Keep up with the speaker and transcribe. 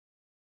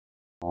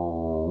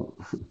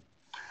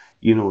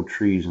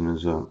Treason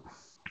is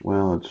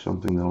it's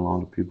something that a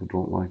lot of people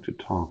don't like to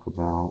talk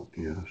about.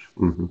 Yes.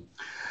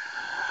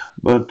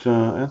 But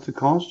at the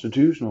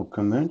Constitutional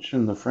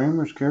Convention, the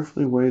framers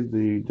carefully weighed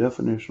the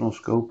definitional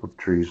scope of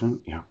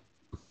treason. Yeah.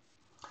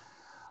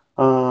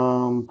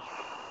 Um,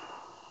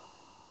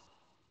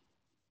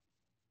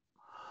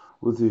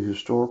 with the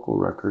historical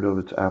record of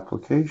its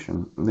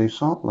application, they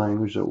sought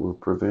language that would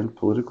prevent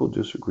political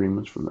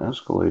disagreements from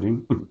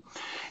escalating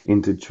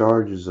into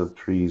charges of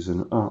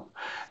treason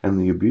and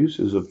the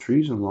abuses of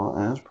treason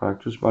law as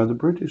practiced by the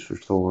British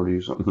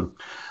authorities.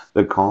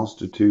 The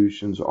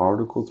Constitution's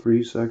Article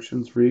 3,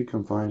 Section 3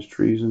 confines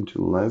treason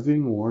to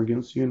levying war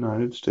against the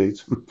United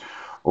States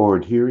or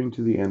adhering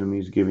to the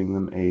enemies, giving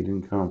them aid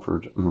and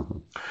comfort.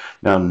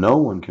 Now, no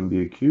one can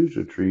be accused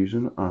of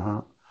treason.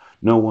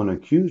 No one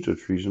accused of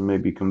treason may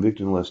be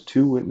convicted unless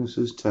two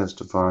witnesses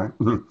testify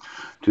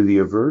to the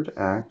overt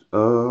act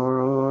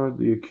or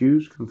the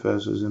accused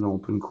confesses in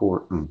open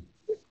court.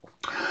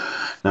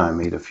 Now, I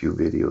made a few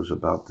videos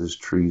about this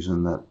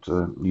treason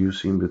that you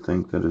seem to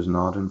think that is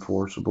not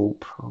enforceable.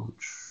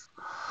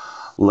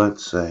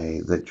 Let's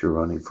say that you're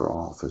running for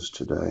office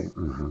today.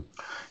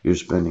 You're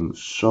spending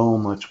so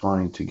much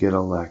money to get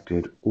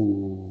elected.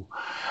 Ooh.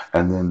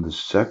 And then the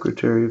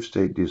Secretary of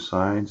State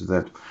decides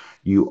that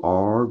you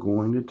are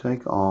going to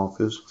take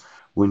office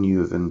when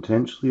you have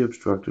intentionally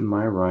obstructed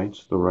my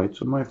rights, the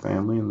rights of my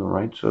family, and the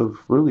rights of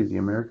really the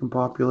American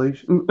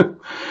population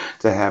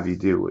to have you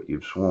do what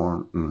you've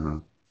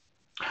sworn.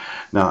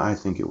 Now, I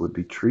think it would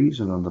be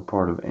treason on the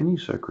part of any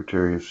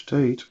Secretary of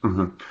State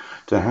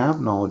to have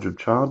knowledge of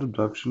child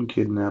abduction,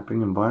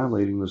 kidnapping, and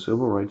violating the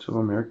civil rights of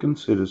American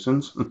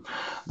citizens.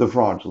 The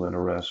fraudulent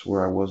arrest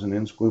where I was in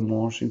Ennisquim,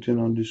 Washington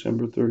on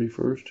December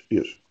 31st.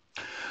 Yes.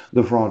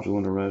 The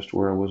fraudulent arrest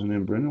where I wasn't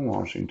in Brennan,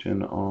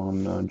 Washington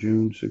on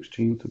June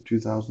 16th of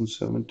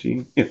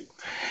 2017. Yeah.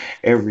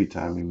 Every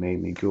time he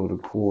made me go to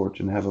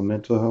court and have a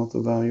mental health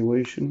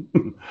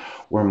evaluation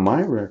where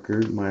my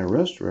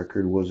arrest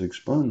record was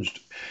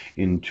expunged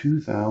in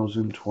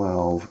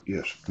 2012.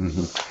 Yes.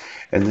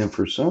 And then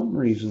for some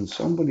reason,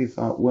 somebody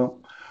thought, well,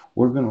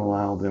 we're going to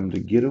allow them to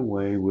get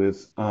away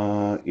with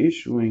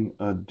issuing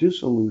a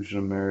dissolution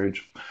of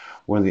marriage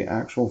where the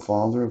actual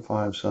father of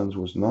 5 sons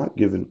was not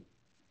given.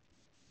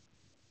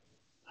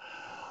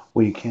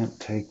 Well, you can't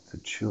take the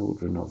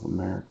children of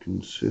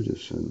American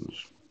citizens.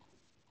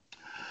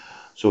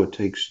 So it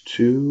takes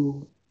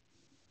 2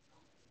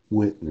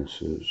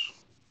 witnesses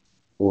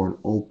or an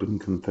open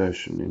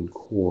confession in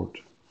court.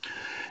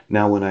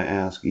 Now, when I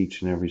ask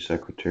each and every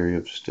Secretary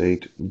of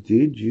State,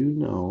 did you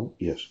know,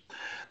 yes,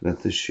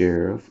 that the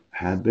sheriff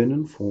had been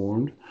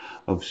informed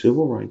of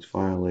civil rights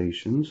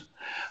violations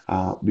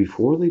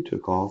before they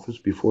took office,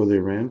 before they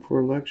ran for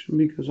election?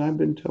 Because I've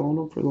been telling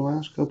them for the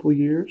last couple of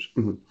years.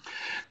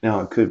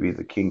 Now, it could be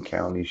the King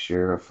County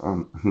Sheriff,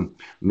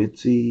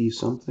 Mitzi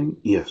something.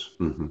 Yes.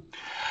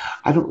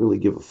 I don't really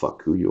give a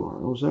fuck who you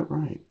are. Oh, is that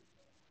right?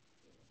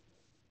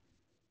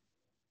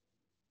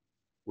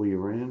 Well, you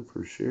ran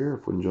for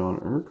sheriff when John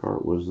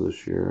Urquhart was the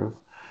sheriff,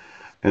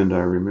 and I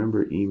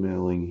remember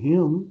emailing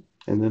him,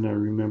 and then I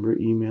remember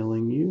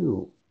emailing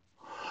you.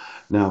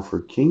 Now, for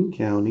King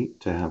County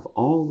to have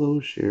all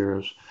those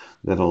sheriffs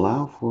that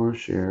allow for a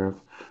sheriff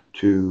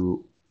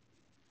to,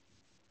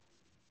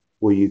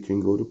 well, you can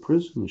go to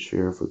prison,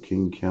 Sheriff of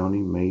King County,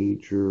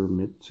 Major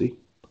Mitzi.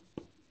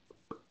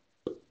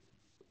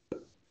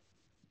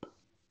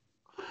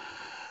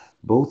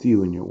 Both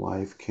you and your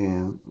wife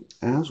can,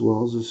 as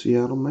well as the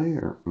Seattle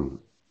mayor.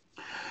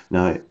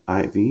 Now,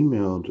 I've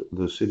emailed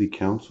the City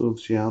Council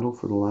of Seattle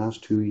for the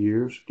last 2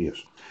 years,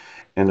 yes,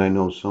 and I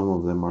know some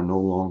of them are no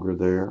longer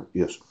there,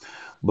 yes.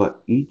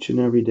 But each and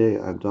every day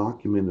I've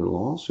documented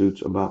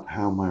lawsuits about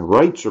how my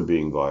rights are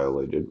being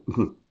violated.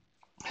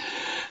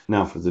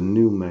 Now, for the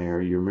new mayor,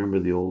 you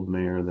remember the old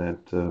mayor that,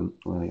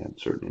 he had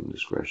certain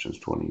indiscretions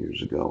 20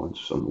 years ago, and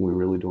something we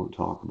really don't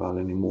talk about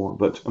anymore.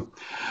 But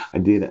I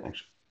did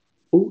actually.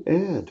 Oh,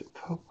 Ed.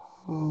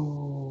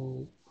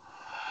 Oh.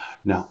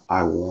 Now,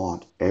 I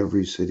want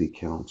every city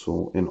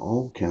council and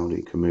all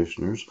county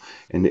commissioners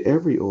and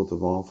every oath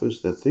of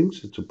office that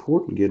thinks it's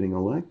important getting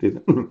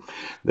elected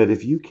that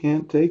if you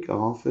can't take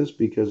office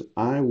because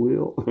I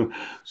will, well,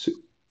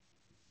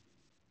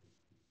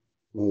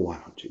 why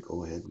don't you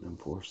go ahead and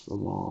enforce the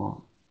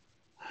law?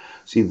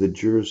 See, the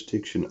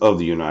jurisdiction of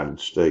the United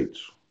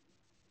States.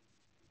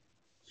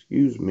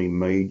 Excuse me,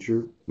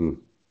 Major.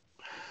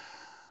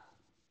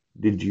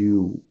 Did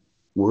you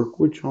work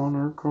with John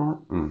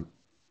Urquhart?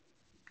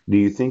 Do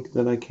you think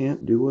that I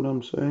can't do what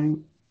I'm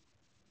saying?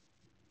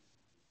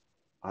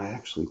 I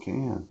actually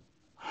can.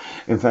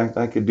 In fact,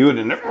 I could do it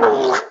in